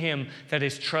devotion to him that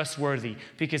is trustworthy,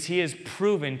 because he has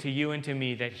proven to you and to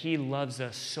me that he loves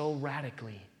us so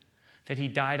radically that he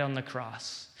died on the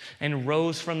cross and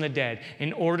rose from the dead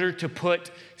in order to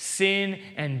put sin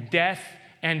and death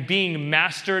and being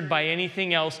mastered by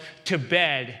anything else to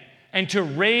bed, and to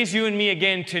raise you and me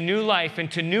again to new life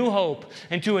and to new hope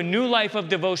and to a new life of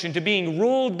devotion, to being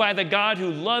ruled by the God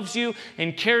who loves you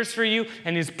and cares for you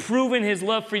and has proven his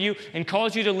love for you and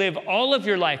calls you to live all of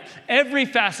your life, every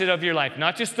facet of your life,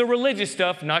 not just the religious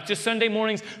stuff, not just Sunday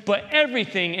mornings, but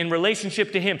everything in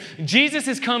relationship to him. Jesus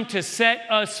has come to set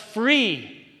us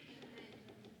free.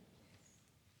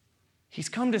 He's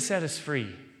come to set us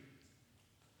free.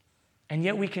 And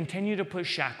yet we continue to put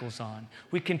shackles on.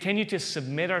 We continue to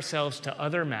submit ourselves to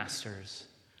other masters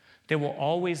that will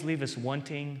always leave us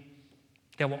wanting,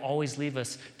 that will always leave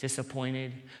us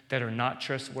disappointed, that are not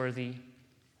trustworthy.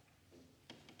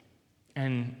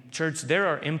 And church, there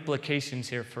are implications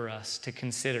here for us to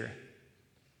consider.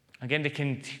 Again, to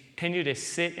continue to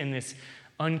sit in this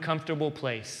uncomfortable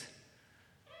place.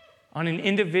 On an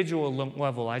individual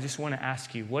level, I just want to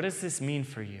ask you, what does this mean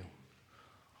for you?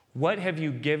 What have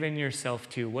you given yourself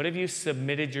to? What have you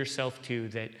submitted yourself to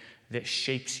that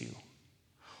shapes you?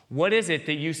 What is it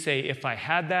that you say, if I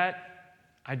had that,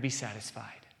 I'd be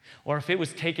satisfied? Or if it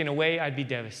was taken away, I'd be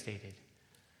devastated?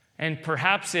 And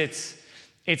perhaps it's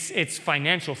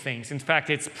financial things. In fact,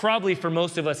 it's probably for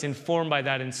most of us informed by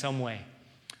that in some way.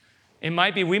 It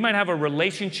might be, we might have a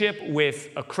relationship with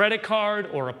a credit card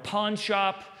or a pawn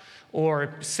shop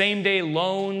or same-day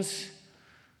loans,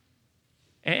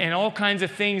 and all kinds of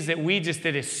things that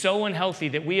is so unhealthy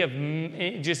that we have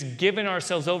just given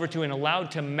ourselves over to and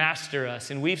allowed to master us.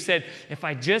 And we've said, if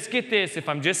I just get this, if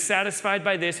I'm just satisfied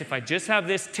by this, if I just have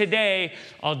this today,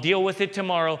 I'll deal with it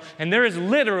tomorrow. And there is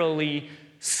literally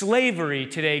slavery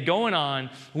today going on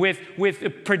with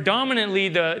predominantly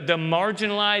the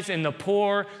marginalized and the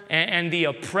poor and the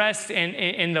oppressed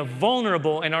and the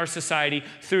vulnerable in our society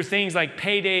through things like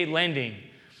payday lending.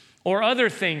 Or other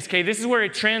things, okay? This is where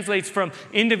it translates from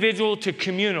individual to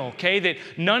communal, okay? That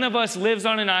none of us lives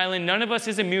on an island. None of us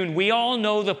is immune. We all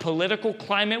know the political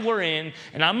climate we're in.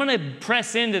 And I'm going to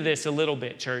press into this a little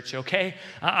bit, church, okay?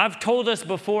 I've told us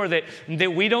before that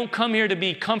we don't come here to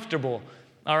be comfortable.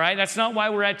 All right, that's not why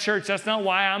we're at church. That's not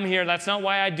why I'm here. That's not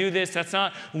why I do this. That's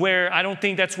not where, I don't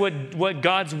think that's what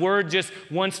God's word just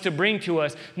wants to bring to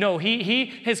us. No,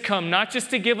 he has come not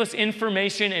just to give us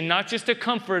information and not just to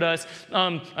comfort us,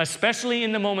 especially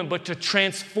in the moment, but to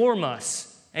transform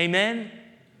us. Amen?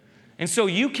 And so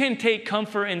you can take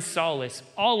comfort and solace,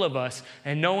 all of us,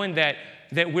 and knowing that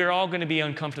we're all going to be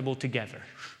uncomfortable together.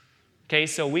 Okay,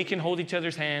 so we can hold each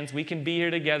other's hands, we can be here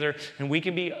together, and we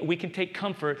can take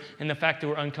comfort in the fact that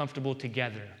we're uncomfortable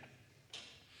together.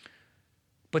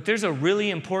 But there's a really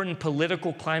important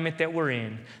political climate that we're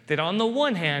in that on the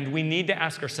one hand, we need to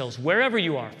ask ourselves, wherever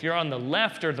you are, if you're on the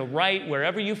left or the right,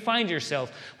 wherever you find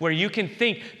yourself, where you can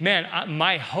think, man,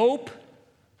 my hope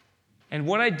and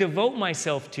what I devote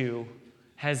myself to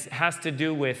has to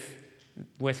do with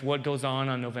what goes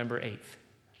on November 8th.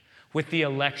 With the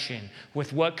election,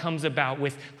 with what comes about,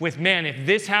 with man, if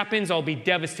this happens, I'll be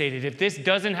devastated. If this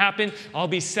doesn't happen, I'll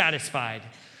be satisfied.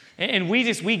 And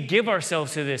we give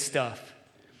ourselves to this stuff.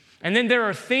 And then there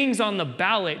are things on the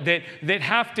ballot that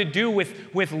have to do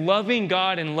with loving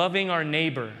God and loving our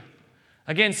neighbor.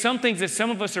 Again, some things that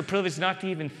some of us are privileged not to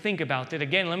even think about. That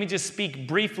again, let me just speak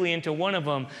briefly into one of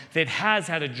them that has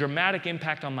had a dramatic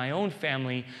impact on my own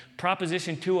family,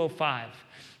 Proposition 205.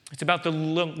 It's about the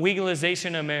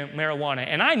legalization of marijuana.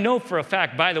 And I know for a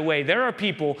fact, by the way, there are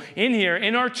people in here,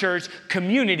 in our church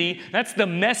community, that's the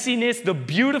messiness, the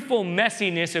beautiful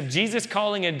messiness of Jesus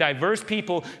calling a diverse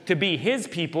people to be his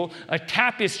people, a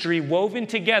tapestry woven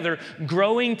together,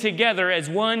 growing together as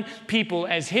one people,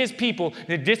 as his people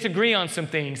that disagree on some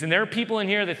things. And there are people in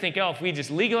here that think, if we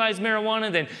just legalize marijuana,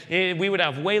 then we would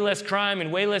have way less crime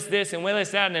and way less this and way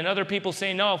less that. And then other people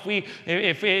say, no,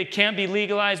 if it can't be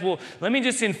legalized, well, let me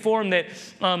just inform form that,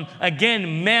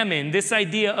 again, mammon, this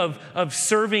idea of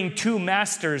serving two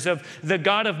masters, of the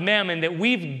God of mammon, that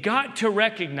we've got to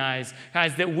recognize,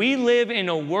 guys, that we live in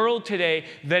a world today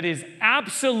that is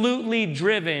absolutely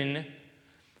driven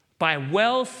by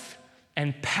wealth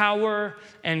and power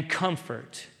and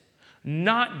comfort,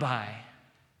 not by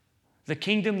the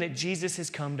kingdom that Jesus has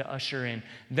come to usher in,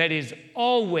 that is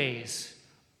always,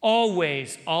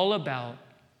 always all about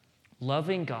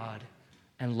loving God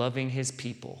and loving his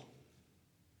people.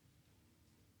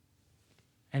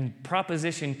 And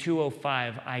Proposition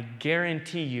 205, I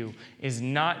guarantee you, is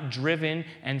not driven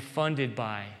and funded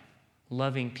by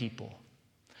loving people.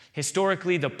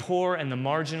 Historically, the poor and the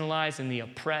marginalized and the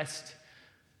oppressed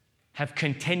have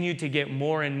continued to get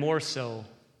more and more so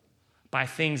by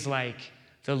things like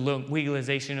the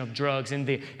legalization of drugs and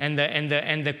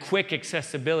the quick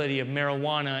accessibility of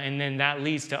marijuana, and then that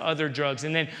leads to other drugs.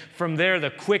 And then from there,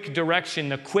 the quick direction,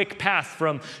 the quick path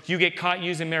from you get caught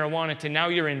using marijuana to now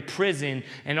you're in prison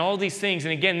and all these things.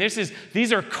 And again,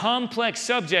 these are complex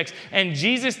subjects, and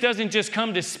Jesus doesn't just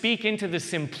come to speak into the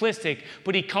simplistic,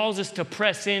 but he calls us to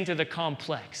press into the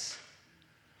complex.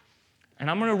 And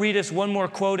I'm going to read us one more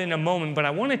quote in a moment, but I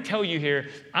want to tell you here,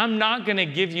 I'm not going to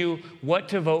give you what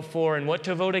to vote for and what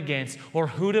to vote against, or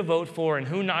who to vote for and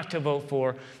who not to vote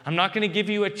for. I'm not going to give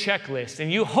you a checklist.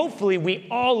 And hopefully, we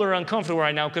all are uncomfortable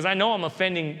right now, because I know I'm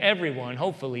offending everyone,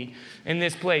 hopefully, in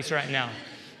this place right now.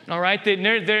 All right?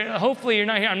 Hopefully, you're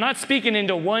not here. I'm not speaking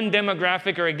into one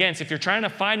demographic or against. If you're trying to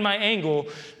find my angle,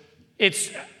 it's,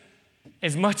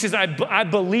 as much as I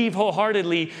believe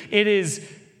wholeheartedly, it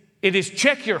is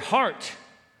check your heart.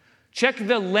 Check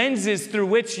the lenses through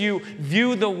which you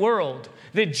view the world.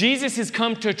 That Jesus has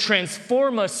come to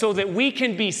transform us so that we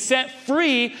can be set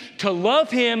free to love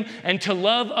him and to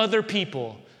love other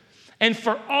people. And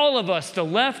for all of us, the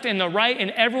left and the right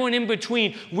and everyone in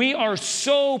between, we are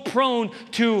so prone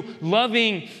to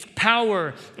loving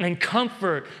power and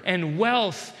comfort and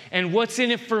wealth and what's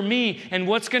in it for me and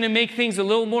what's going to make things a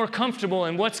little more comfortable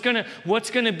and what's going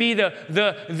to be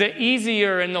the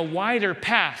easier and the wider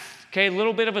path. Okay, a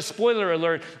little bit of a spoiler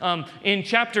alert. In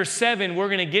chapter 7, we're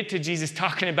going to get to Jesus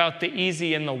talking about the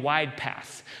easy and the wide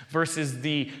path versus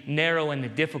the narrow and the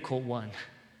difficult one.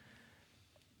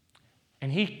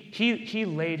 And he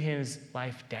laid his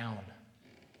life down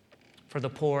for the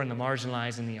poor and the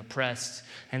marginalized and the oppressed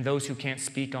and those who can't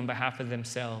speak on behalf of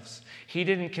themselves. He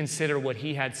didn't consider what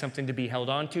he had something to be held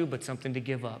on to, but something to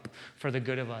give up for the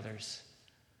good of others.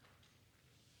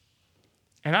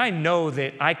 And I know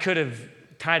that I could have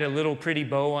tied a little pretty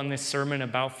bow on this sermon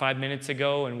about 5 minutes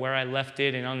ago and where I left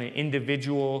it and on the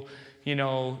individual,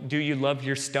 do you love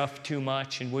your stuff too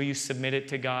much and will you submit it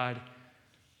to God?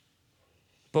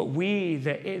 But we,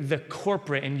 the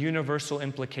corporate and universal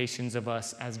implications of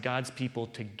us as God's people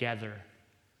together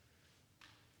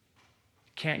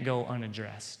can't go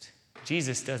unaddressed.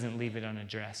 Jesus doesn't leave it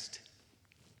unaddressed.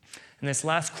 And this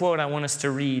last quote I want us to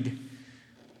read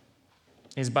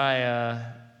is by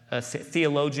a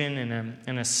theologian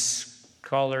and a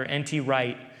scholar, N.T.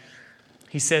 Wright.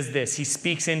 He says this. He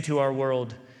speaks into our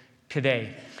world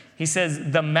today. He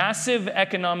says, the massive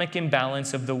economic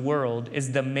imbalance of the world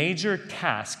is the major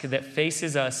task that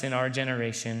faces us in our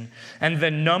generation and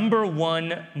the number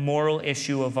one moral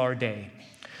issue of our day.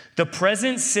 The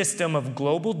present system of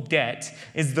global debt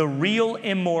is the real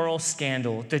immoral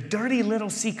scandal, the dirty little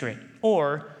secret,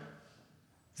 or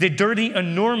the dirty,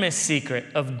 enormous secret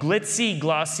of glitzy,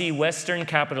 glossy Western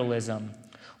capitalism.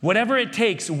 Whatever it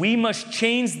takes, we must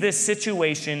change this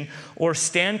situation or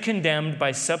stand condemned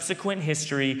by subsequent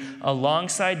history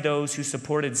alongside those who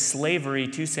supported slavery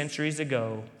 2 centuries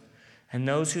ago and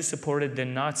those who supported the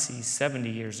Nazis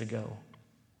 70 years ago.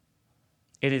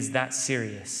 It is that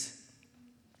serious.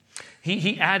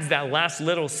 He adds that last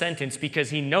little sentence because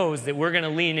he knows that we're going to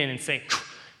lean in and say,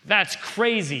 that's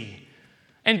crazy.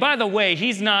 And by the way,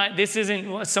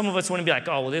 some of us want to be like,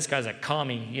 oh, well, this guy's a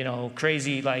commie,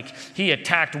 crazy, like he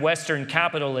attacked Western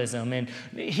capitalism. And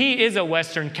he is a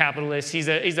Western capitalist. He's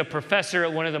a professor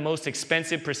at one of the most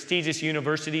expensive, prestigious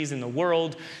universities in the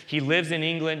world. He lives in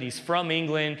England. He's from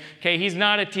England. Okay,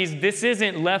 this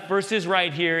isn't left versus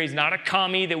right here. He's not a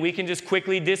commie that we can just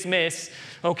quickly dismiss.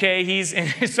 Okay,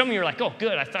 and some of you are like, oh,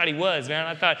 good, I thought he was, man.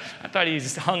 I thought he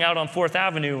just hung out on 4th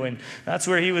Avenue, and that's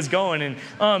where he was going.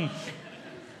 And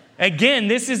again,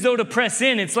 this is though to press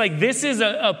in. It's like this is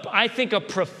I think a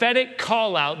prophetic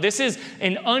call out. This is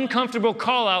an uncomfortable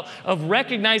call out of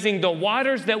recognizing the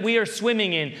waters that we are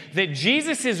swimming in. That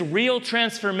Jesus' real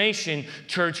transformation,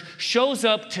 church, shows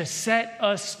up to set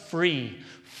us free.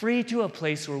 Free to a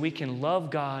place where we can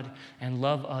love God and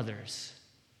love others.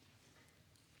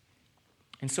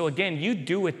 And so again, you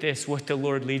do with this what the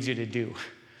Lord leads you to do.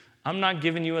 I'm not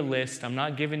giving you a list. I'm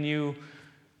not giving you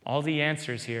all the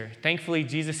answers here. Thankfully,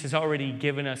 Jesus has already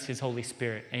given us his Holy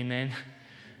Spirit. Amen.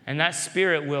 And that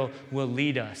Spirit will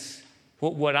lead us.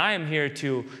 What I am here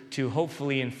to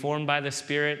hopefully informed by the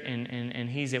Spirit, and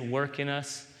he's at work in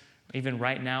us, even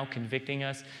right now convicting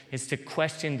us, is to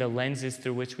question the lenses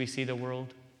through which we see the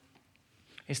world.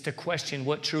 Is to question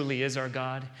what truly is our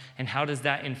God, and how does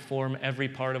that inform every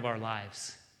part of our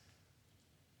lives.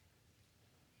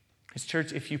 Because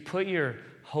church, if you put your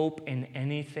hope in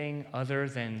anything other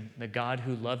than the God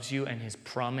who loves you and has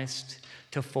promised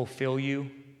to fulfill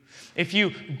you, if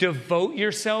you devote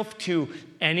yourself to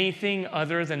anything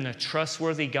other than the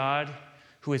trustworthy God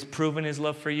who has proven his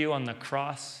love for you on the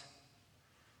cross,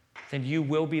 then you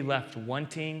will be left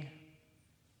wanting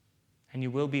and you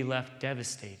will be left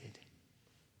devastated.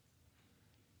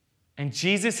 And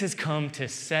Jesus has come to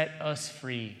set us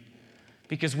free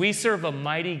because we serve a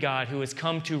mighty God who has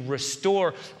come to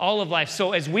restore all of life.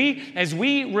 So as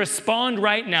we respond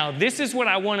right now, this is what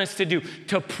I want us to do,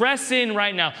 to press in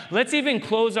right now. Let's even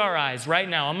close our eyes right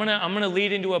now. I'm gonna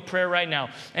lead into a prayer right now.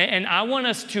 And I want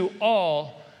us to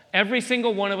all, every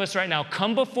single one of us right now,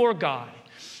 come before God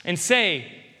and say,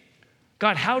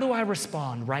 God, how do I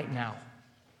respond right now?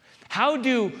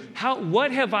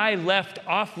 What have I left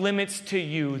off limits to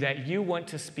you that you want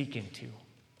to speak into?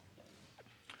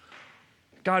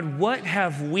 God, what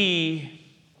have we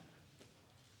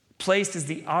placed as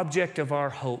the object of our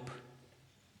hope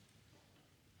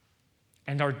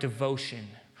and our devotion?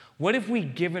 What have we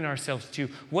given ourselves to?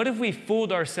 What have we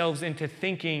fooled ourselves into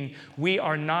thinking we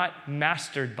are not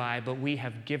mastered by, but we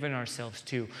have given ourselves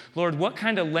to? Lord, what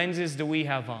kind of lenses do we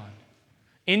have on?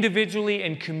 Individually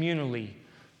and communally,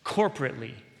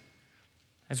 corporately,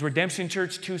 as Redemption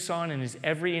Church Tucson and as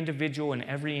every individual in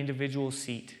every individual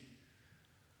seat.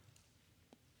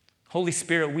 Holy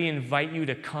Spirit, we invite you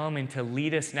to come and to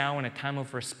lead us now in a time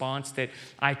of response that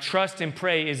I trust and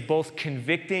pray is both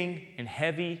convicting and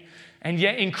heavy, and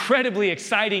yet incredibly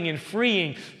exciting and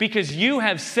freeing, because you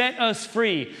have set us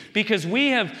free, because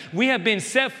we have been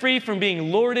set free from being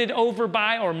lorded over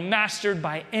by or mastered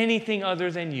by anything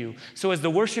other than you. So as the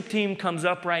worship team comes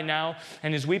up right now,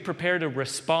 and as we prepare to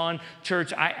respond,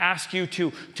 church, I ask you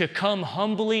to come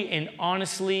humbly and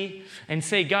honestly and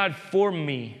say, God, form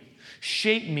me,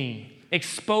 shape me,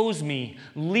 expose me,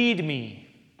 lead me.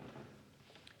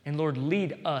 And Lord,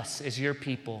 lead us as your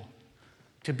people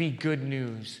to be good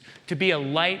news, to be a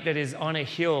light that is on a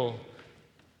hill,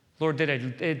 Lord, that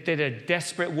a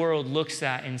desperate world looks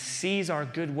at and sees our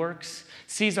good works,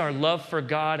 sees our love for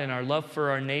God and our love for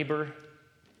our neighbor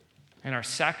and our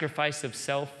sacrifice of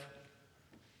self,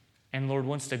 and Lord,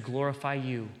 wants to glorify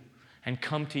you and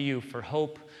come to you for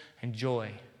hope and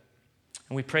joy.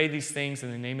 And we pray these things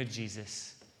in the name of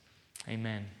Jesus.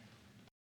 Amen.